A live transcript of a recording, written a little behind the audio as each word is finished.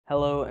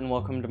Hello and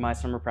welcome to my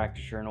summer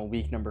practice journal,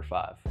 week number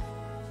 5.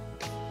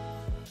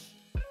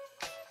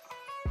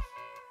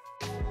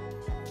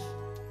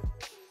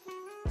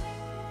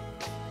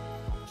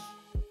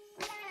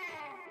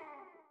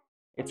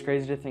 It's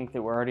crazy to think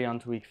that we're already on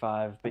to week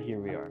 5, but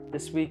here we are.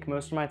 This week,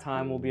 most of my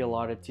time will be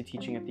allotted to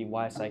teaching at the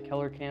YSI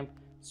Keller camp,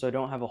 so I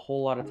don't have a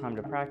whole lot of time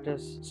to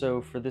practice,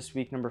 so for this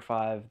week number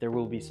 5, there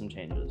will be some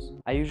changes.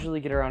 I usually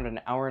get around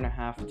an hour and a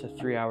half to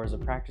 3 hours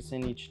of practice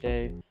in each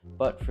day,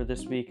 but for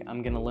this week,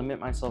 I'm going to limit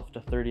myself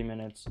to 30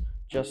 minutes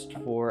just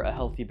for a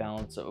healthy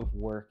balance of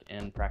work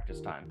and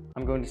practice time.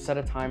 I'm going to set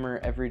a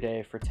timer every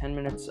day for 10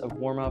 minutes of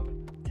warm-up,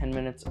 10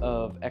 minutes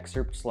of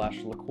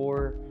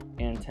excerpt/Lacour,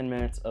 and 10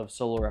 minutes of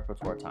solo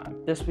repertoire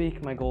time. This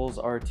week, my goals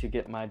are to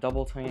get my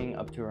double tonguing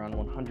up to around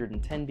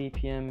 110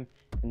 BPM,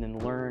 and then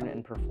learn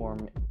and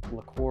perform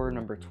Lacour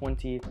number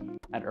 20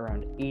 at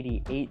around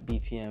 88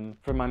 BPM.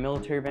 For my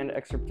military band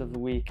excerpt of the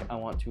week, I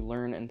want to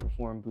learn and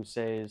perform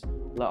Bizet's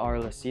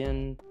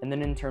L'Arlésienne, and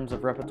then in terms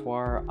of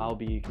repertoire, I'll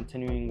be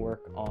continuing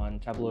work on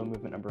Tableaux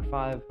Mvt number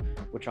 5,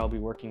 which I'll be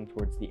working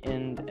towards the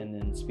end and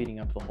then speeding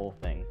up the whole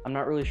thing. I'm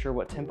not really sure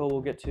what tempo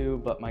we'll get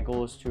to, but my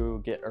goal is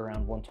to get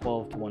around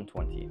 112 to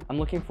 120. I'm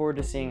looking forward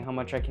to seeing how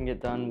much I can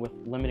get done with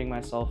limiting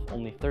myself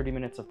only 30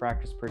 minutes of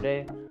practice per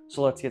day,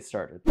 so let's get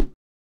started.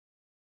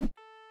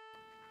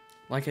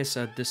 Like I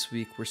said, this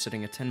week we're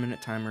setting a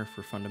 10-minute timer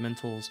for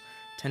fundamentals,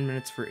 10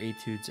 minutes for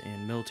etudes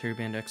and military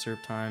band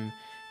excerpt time,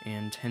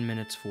 and 10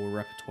 minutes for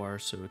repertoire,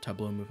 so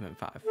Tableaux Mvt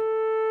 5.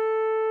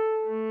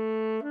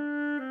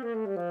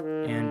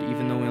 And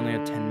even though we only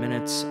had 10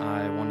 minutes,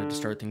 I wanted to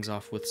start things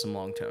off with some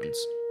long tones.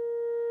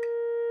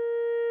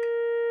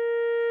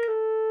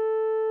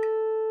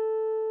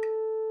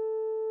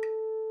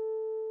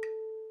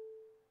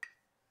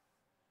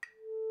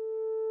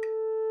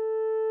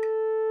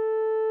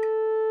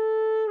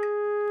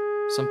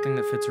 Something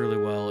that fits really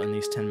well in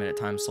these 10-minute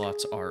time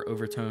slots are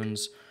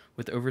overtones.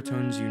 With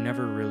overtones, you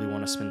never really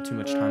want to spend too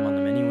much time on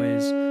them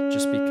anyways,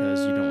 just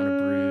because you don't want to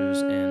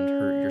bruise and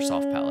hurt your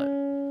soft palate.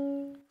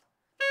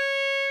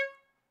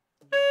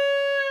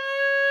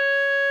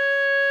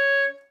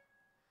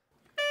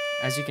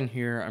 As you can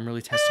hear, I'm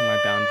really testing my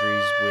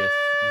boundaries with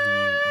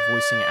the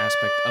voicing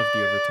aspect of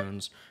the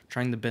overtones,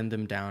 trying to bend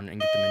them down and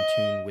get them in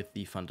tune with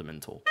the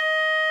fundamental.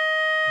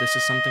 This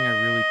is something I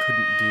really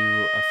couldn't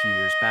do a few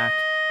years back,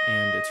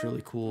 and it's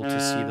really cool to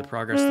see the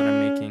progress that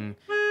I'm making,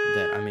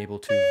 that I'm able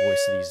to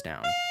voice these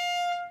down.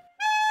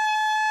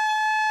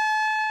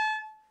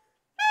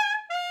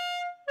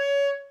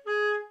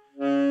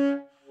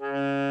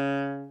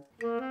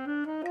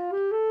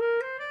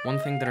 One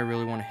thing that I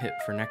really want to hit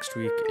for next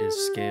week is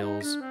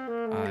scales.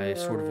 I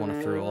sort of want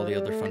to throw all the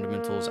other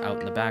fundamentals out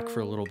in the back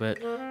for a little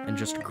bit and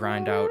just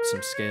grind out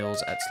some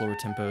scales at slower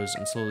tempos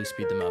and slowly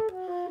speed them up.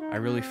 I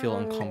really feel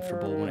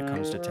uncomfortable when it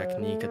comes to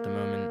technique at the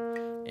moment,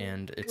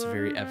 and it's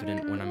very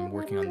evident when I'm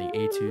working on the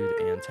etude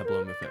and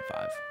Tableaux Mvt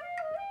 5.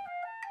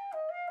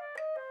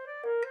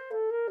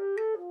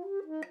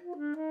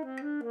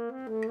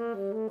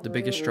 The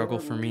biggest struggle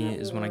for me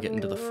is when I get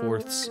into the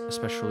fourths,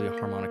 especially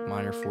harmonic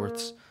minor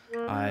fourths.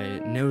 I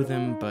know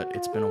them, but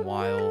it's been a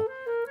while,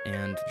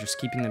 and just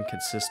keeping them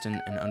consistent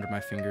and under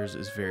my fingers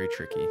is very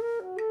tricky.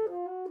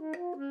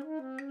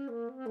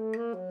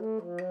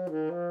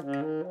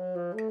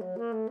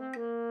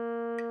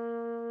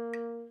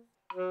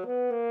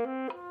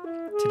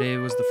 Today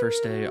was the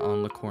first day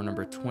on Lacour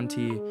number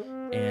 20,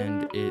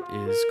 and it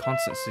is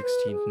constant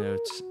 16th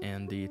notes,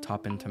 and the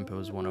top end tempo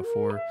is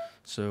 104,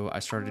 so I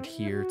started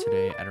here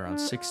today at around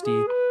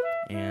 60,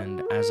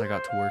 and as I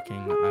got to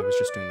working, I was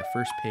just doing the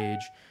first page,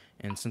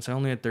 and since I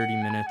only had 30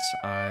 minutes,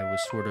 I was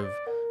sort of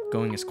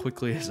going as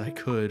quickly as I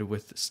could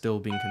with still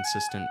being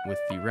consistent with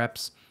the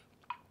reps.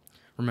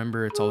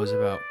 Remember, it's always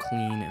about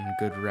clean and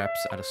good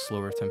reps at a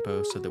slower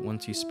tempo so that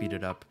once you speed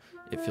it up,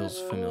 it feels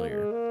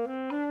familiar.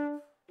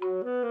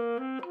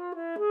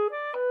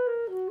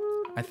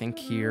 I think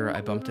here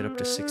I bumped it up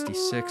to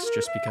 66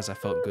 just because I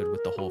felt good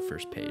with the whole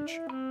first page.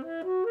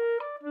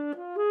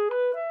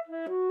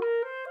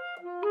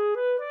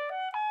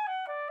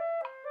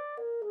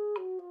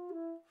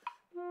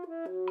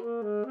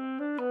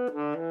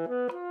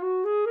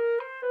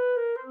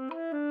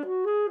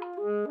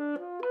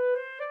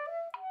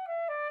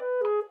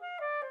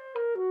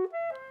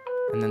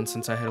 And then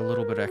since I had a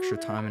little bit extra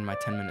time in my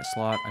 10-minute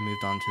slot, I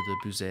moved on to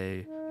the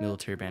Bizet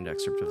military band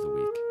excerpt of the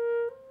week.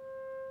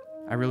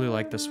 I really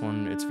like this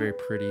one. It's very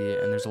pretty,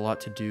 and there's a lot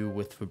to do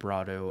with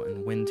vibrato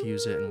and when to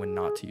use it and when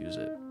not to use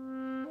it.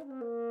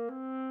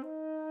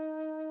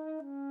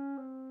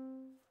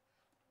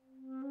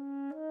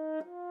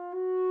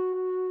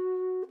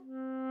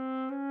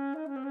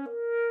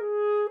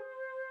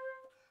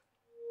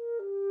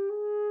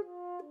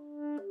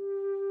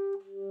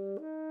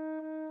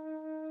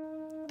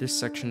 This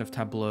section of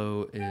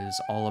Tableau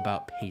is all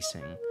about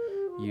pacing.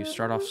 You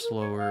start off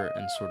slower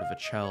and sort of a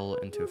chell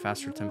into a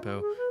faster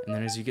tempo, and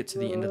then as you get to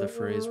the end of the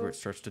phrase where it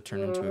starts to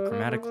turn into a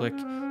chromatic lick,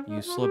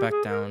 you slow back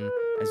down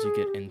as you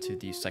get into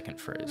the second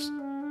phrase.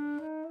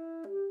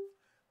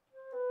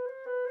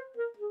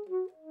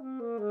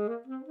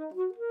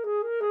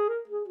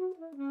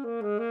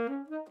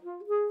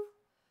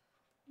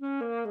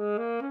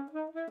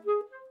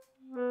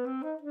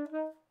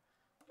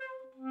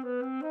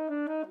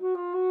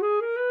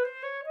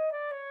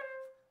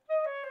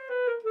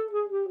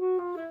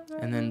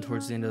 And then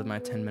towards the end of my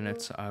 10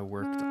 minutes, I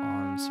worked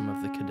on some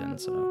of the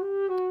cadenza.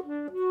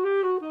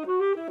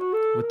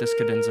 With this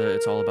cadenza,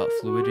 it's all about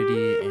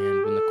fluidity,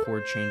 and when the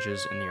chord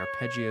changes in the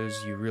arpeggios,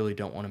 you really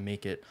don't want to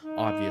make it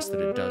obvious that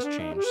it does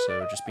change,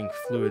 so just being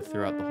fluid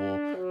throughout the whole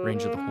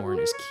range of the horn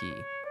is key.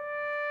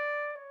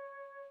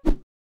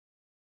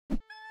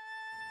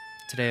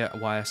 Today at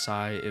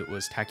YSI, it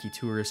was Tacky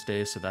Tourist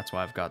Day, so that's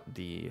why I've got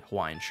the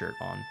Hawaiian shirt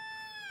on.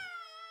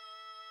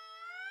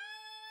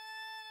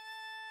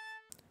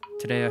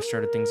 Today I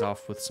started things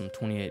off with some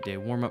 28-day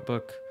warm-up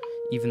book.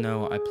 Even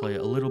though I play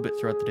a little bit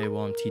throughout the day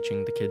while I'm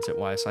teaching the kids at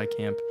YSI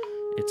camp,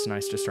 it's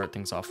nice to start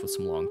things off with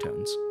some long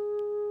tones.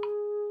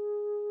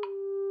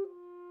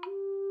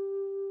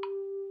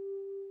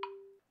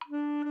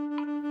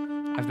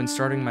 I've been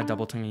starting my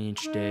double tonguing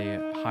each day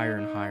higher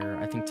and higher.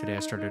 I think today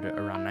I started at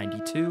around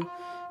 92,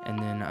 and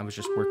then I was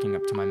just working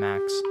up to my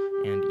max,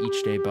 and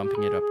each day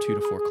bumping it up 2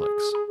 to 4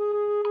 clicks.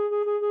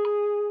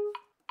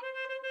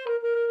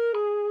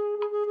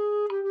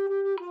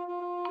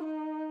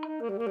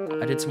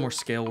 I did some more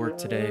scale work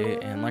today,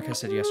 and like I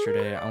said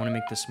yesterday, I want to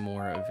make this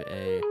more of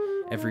a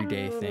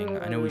everyday thing.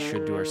 I know we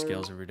should do our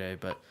scales every day,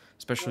 but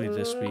especially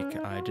this week,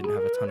 I didn't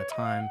have a ton of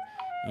time,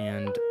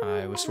 and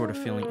I was sort of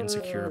feeling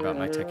insecure about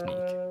my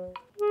technique.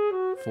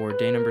 For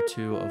day number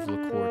 2 of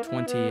Lacour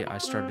 20, I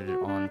started it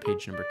on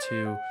page number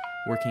 2,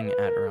 working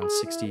at around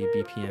 60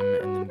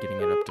 BPM and then getting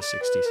it up to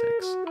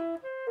 66.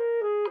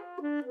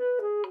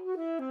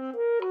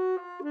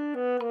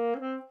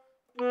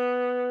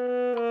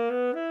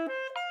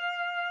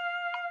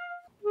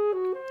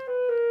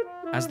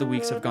 As the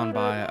weeks have gone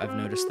by, I've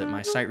noticed that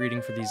my sight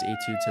reading for these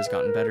etudes has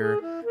gotten better,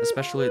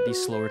 especially at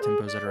these slower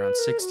tempos at around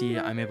 60.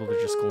 I'm able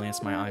to just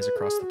glance my eyes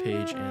across the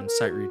page and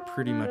sight read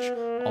pretty much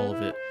all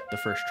of it the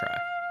first try.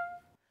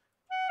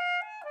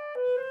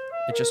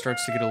 It just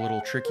starts to get a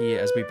little tricky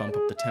as we bump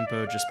up the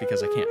tempo just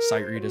because I can't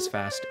sight read as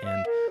fast,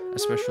 and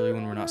especially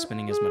when we're not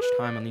spending as much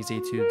time on these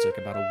etudes, like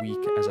about a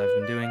week as I've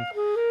been doing,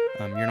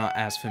 you're not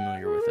as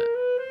familiar with it.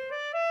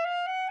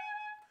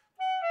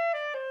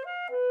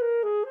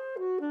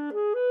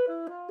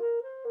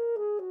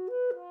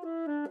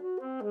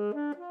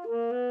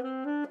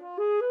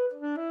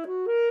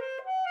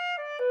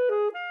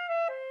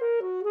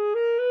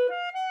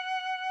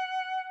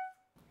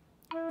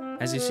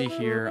 As you see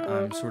here,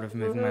 I'm sort of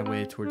moving my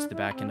way towards the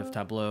back end of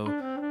Tableaux.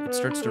 It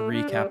starts to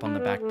recap on the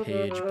back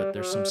page, but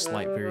there's some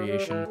slight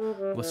variation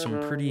with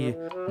some pretty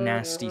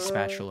nasty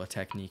spatula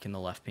technique in the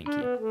left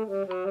pinky.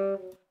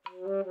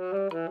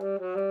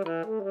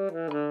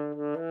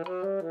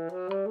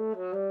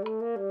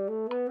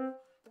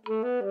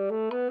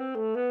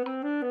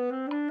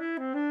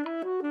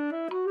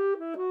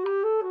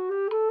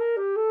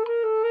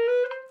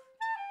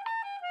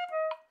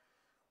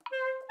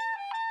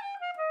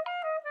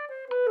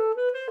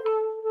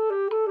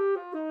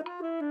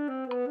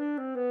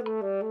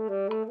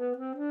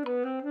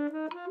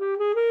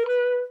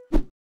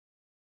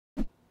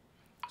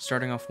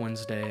 Starting off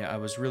Wednesday, I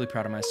was really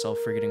proud of myself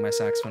for getting my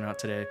saxophone out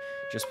today,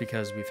 just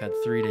because we've had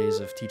 3 days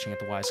of teaching at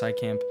the YSI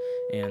camp,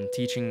 and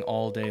teaching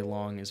all day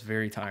long is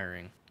very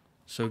tiring.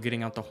 So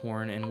getting out the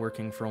horn and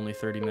working for only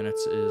 30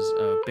 minutes is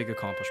a big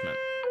accomplishment.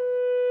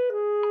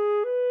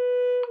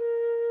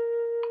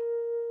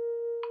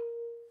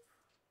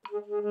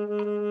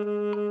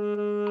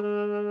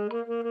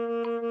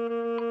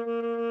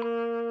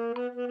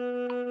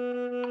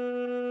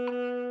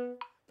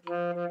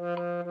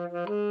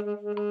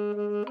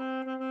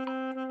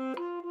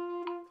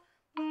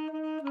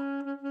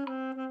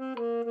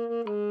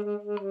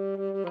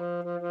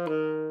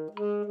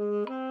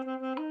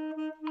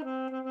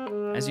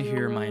 As you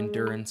hear, my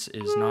endurance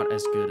is not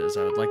as good as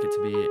I would like it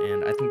to be,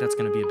 and I think that's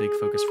going to be a big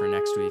focus for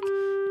next week,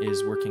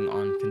 is working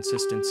on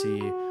consistency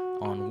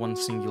on one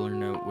singular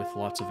note with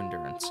lots of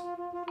endurance.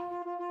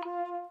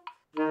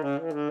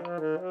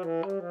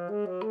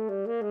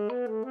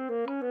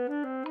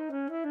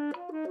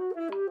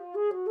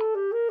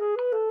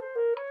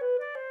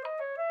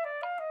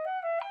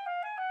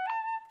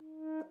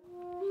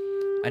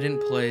 I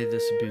didn't play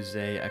this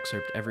Bizet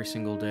excerpt every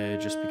single day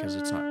just because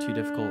it's not too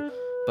difficult,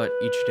 but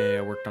each day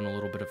I worked on a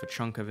little bit of a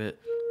chunk of it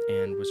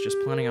and was just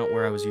planning out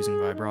where I was using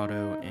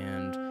vibrato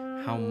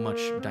and how much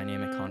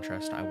dynamic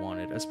contrast I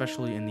wanted,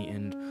 especially in the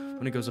end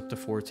when it goes up to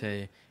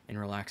forte and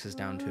relaxes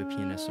down to a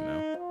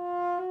pianissimo.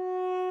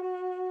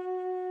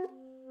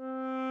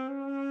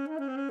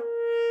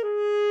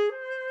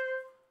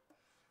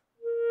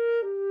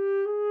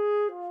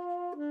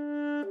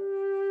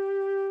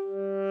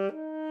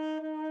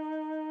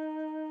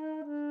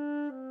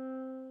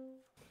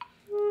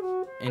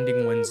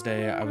 Ending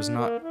Wednesday, I was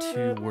not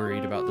too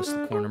worried about this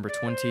Lacour number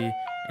 20,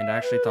 and I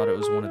actually thought it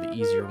was one of the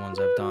easier ones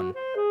I've done.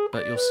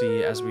 But you'll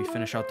see as we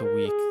finish out the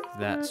week,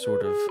 that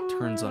sort of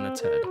turns on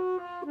its head.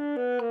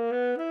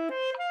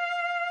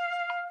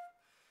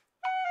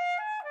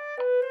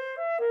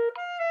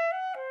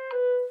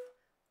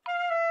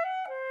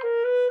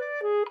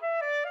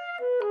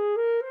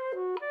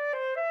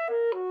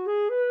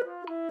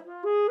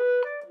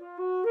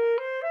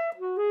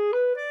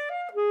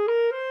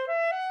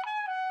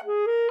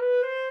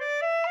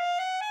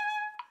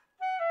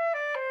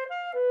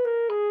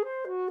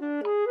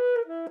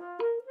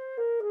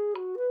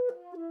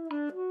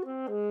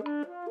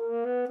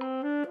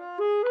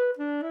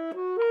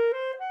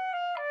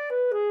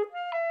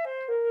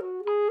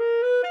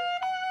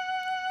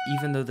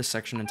 Even though the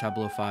section in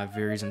Tableau 5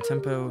 varies in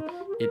tempo,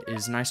 it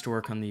is nice to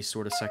work on these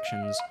sort of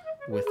sections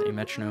with a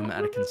metronome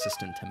at a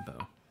consistent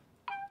tempo.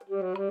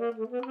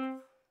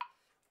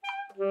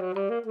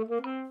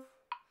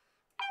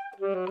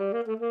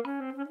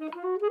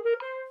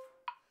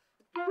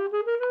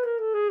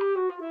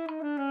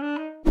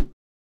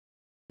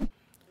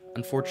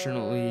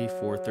 Unfortunately,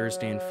 for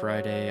Thursday and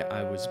Friday,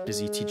 I was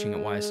busy teaching at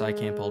YSI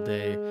camp all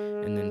day,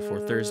 and then for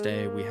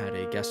Thursday, we had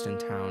a guest in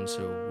town,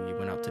 so we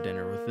went out to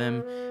dinner with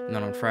them, and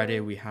then on Friday,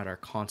 we had our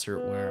concert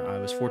where I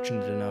was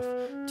fortunate enough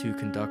to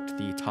conduct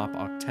the top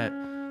octet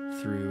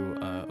through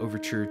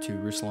Overture to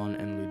Ruslan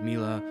and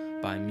Ludmila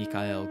by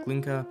Mikhail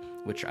Glinka,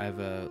 which I have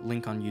a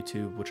link on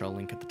YouTube, which I'll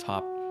link at the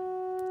top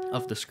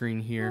of the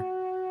screen here.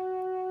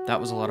 That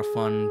was a lot of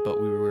fun,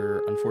 but we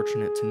were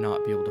unfortunate to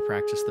not be able to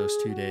practice those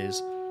 2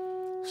 days.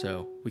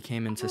 So we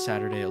came into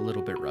Saturday a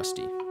little bit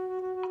rusty.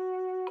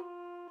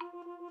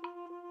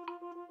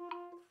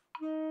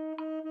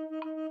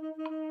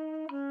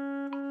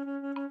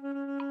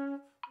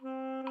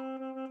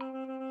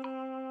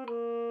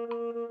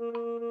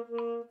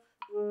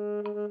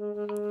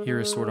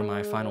 Here is sort of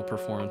my final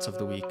performance of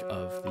the week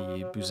of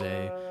the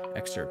Bizet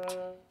excerpt.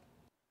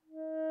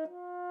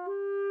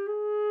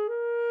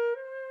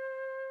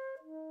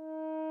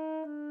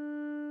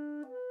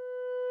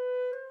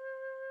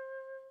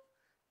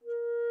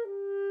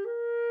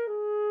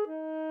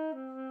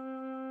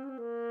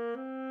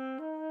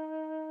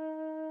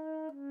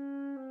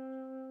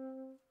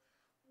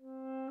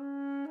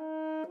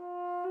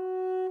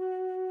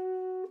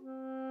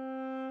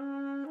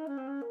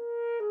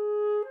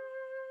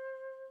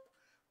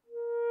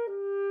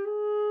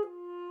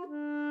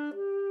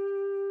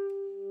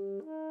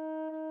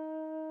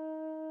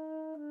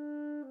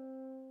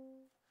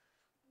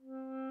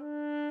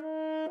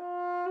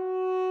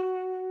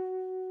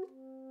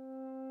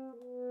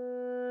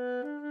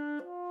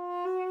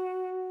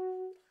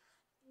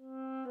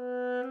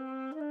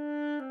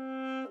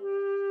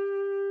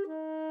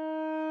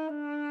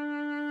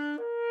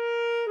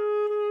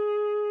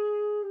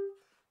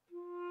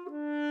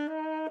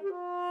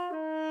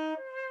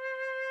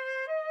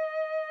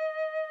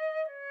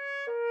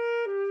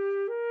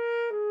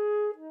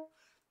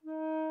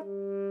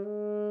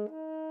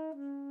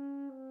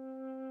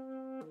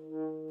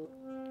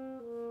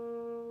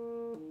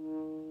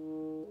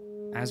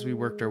 As we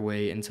worked our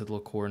way into the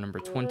Lacour number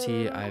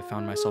 20, I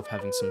found myself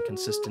having some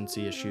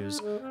consistency issues,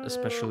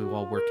 especially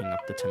while working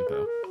up the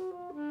tempo.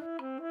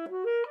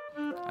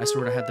 I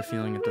sort of had the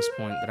feeling at this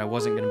point that I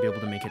wasn't going to be able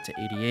to make it to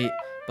 88,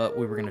 but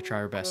we were going to try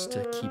our best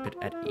to keep it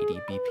at 80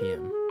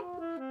 BPM.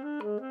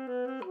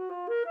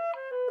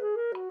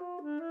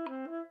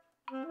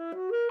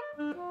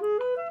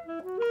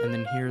 And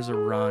then here's a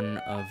run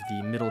of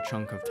the middle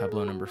chunk of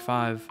Tableau number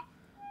 5.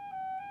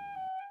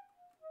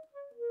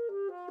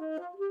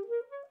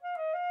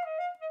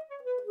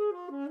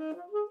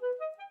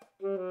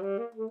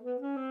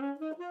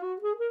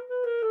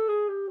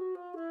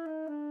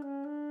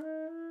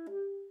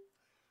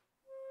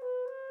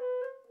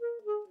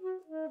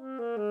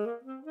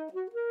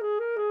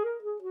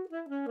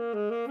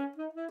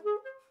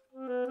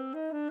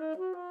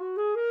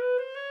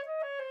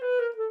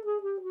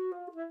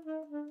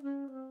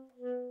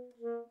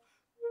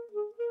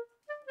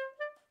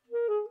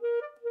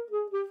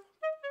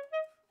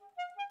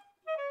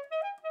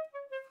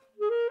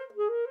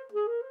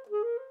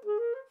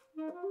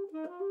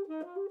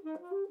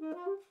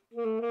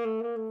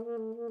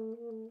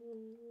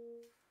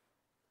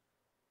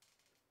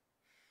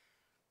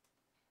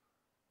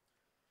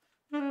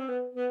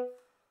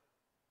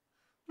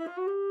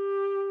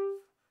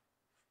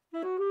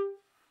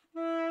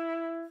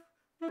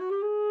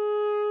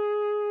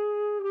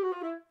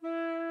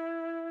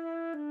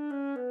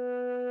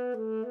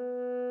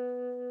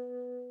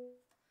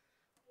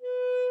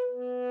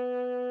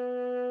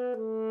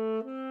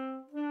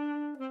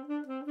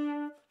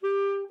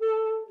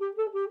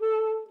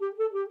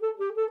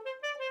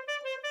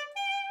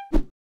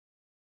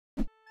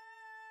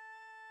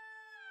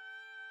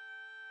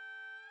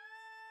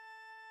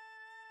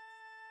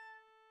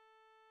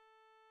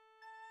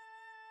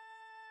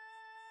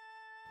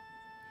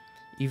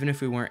 Even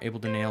if we weren't able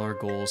to nail our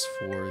goals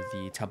for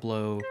the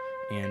Tableau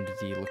and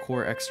the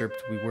Lacour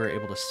excerpt, we were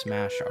able to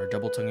smash our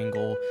double tonguing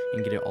goal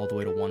and get it all the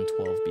way to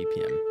 112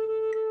 BPM.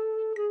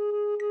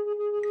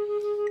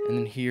 And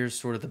then here's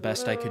sort of the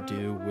best I could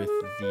do with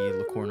the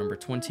Lacour number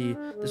 20.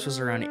 This was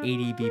around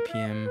 80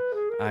 BPM.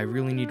 I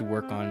really need to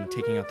work on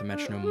taking out the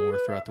metronome more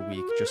throughout the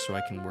week just so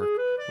I can work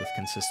with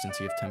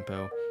consistency of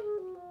tempo.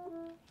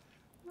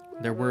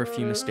 There were a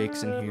few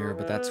mistakes in here,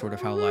 but that's sort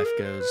of how life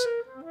goes.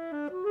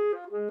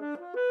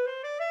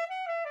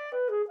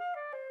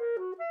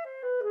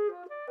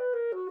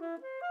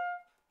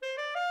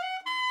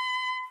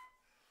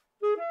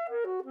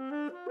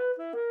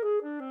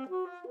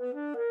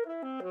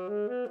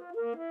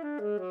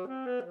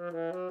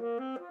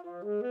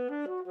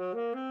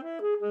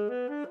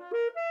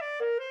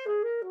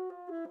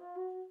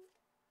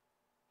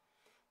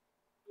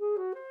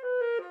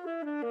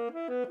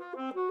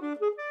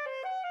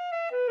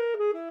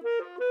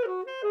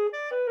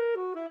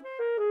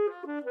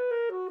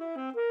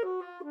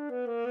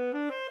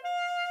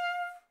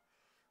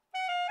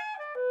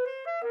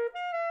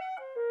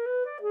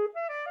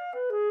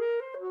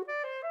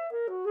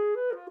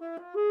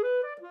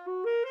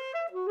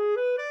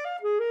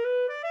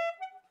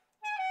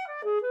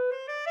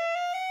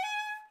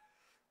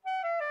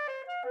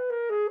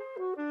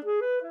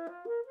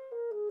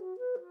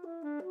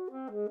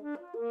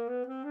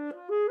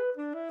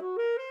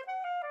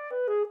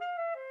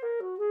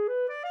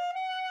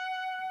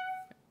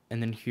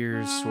 And then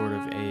here's sort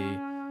of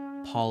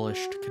a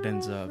polished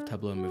cadenza of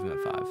Tableaux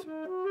Movement 5.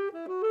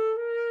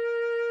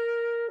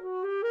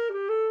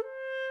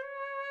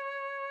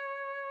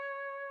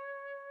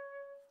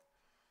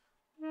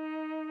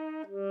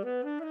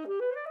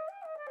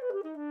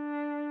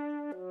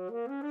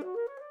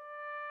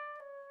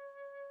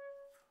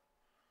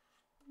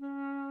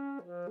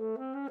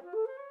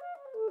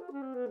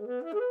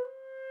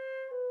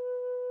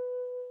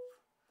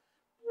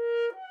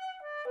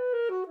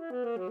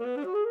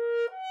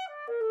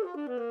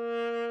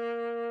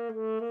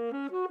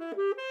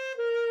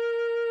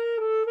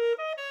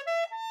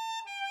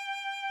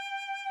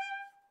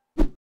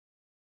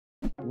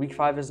 Week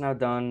 5 is now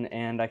done,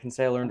 and I can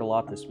say I learned a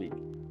lot this week.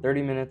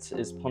 30 minutes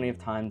is plenty of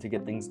time to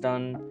get things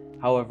done,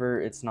 however,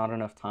 it's not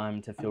enough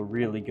time to feel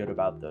really good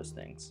about those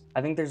things.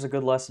 I think there's a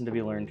good lesson to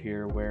be learned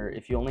here where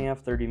if you only have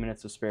 30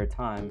 minutes of spare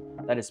time,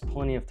 that is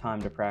plenty of time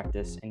to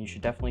practice, and you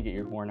should definitely get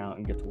your horn out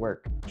and get to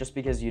work. Just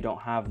because you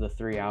don't have the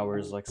 3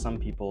 hours like some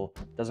people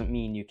doesn't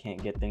mean you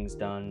can't get things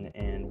done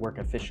and work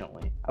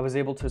efficiently. I was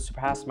able to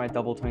surpass my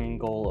double tonguing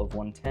goal of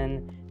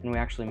 110, and we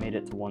actually made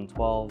it to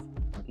 112.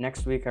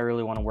 Next week, I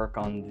really want to work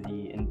on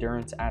the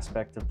endurance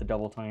aspect of the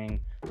double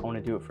tonguing. I want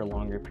to do it for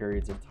longer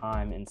periods of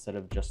time instead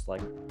of just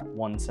like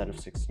one set of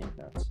 16th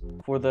notes.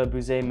 For the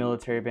Bizet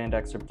military band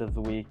excerpt of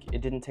the week,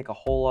 it didn't take a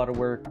whole lot of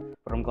work,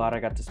 but I'm glad I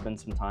got to spend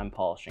some time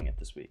polishing it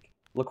this week.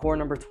 Lacour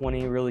number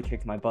 20 really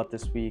kicked my butt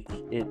this week.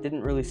 It didn't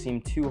really seem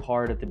too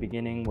hard at the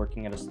beginning,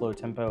 working at a slow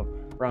tempo,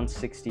 around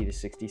 60 to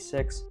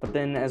 66, but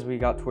then as we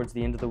got towards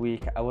the end of the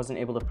week, I wasn't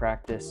able to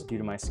practice due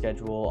to my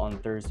schedule on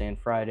Thursday and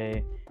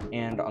Friday,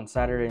 and on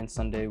Saturday and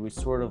Sunday we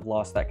sort of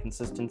lost that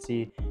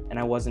consistency, and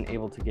I wasn't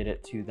able to get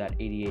it to that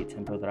 88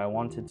 tempo that I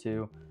wanted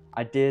to.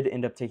 I did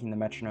end up taking the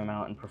metronome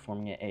out and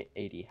performing it at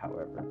 80,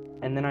 however.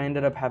 And then I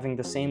ended up having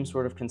the same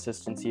sort of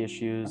consistency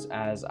issues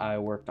as I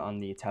worked on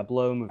the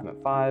Tableaux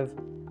Movement 5.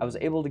 I was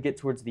able to get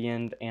towards the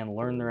end and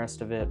learn the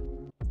rest of it.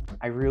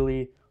 I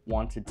really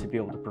wanted to be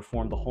able to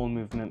perform the whole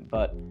movement,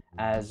 but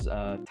as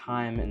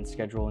time and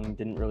scheduling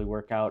didn't really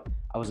work out,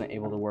 I wasn't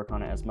able to work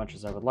on it as much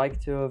as I would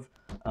like to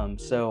have,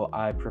 so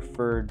I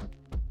preferred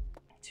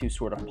to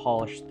sort of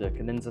polish the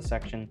cadenza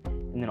section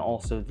and then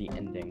also the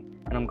ending,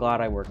 and I'm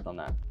glad I worked on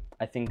that.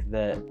 I think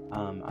that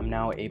I'm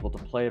now able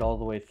to play it all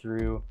the way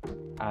through.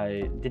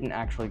 I didn't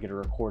actually get a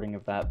recording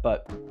of that,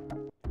 but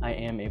I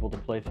am able to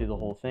play through the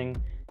whole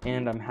thing,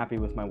 and I'm happy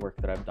with my work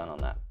that I've done on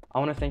that. I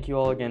want to thank you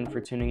all again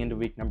for tuning into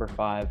week number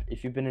 5.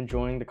 If you've been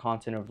enjoying the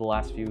content over the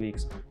last few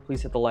weeks,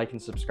 please hit the like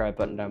and subscribe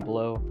button down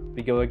below.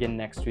 We go again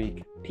next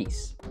week.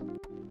 Peace.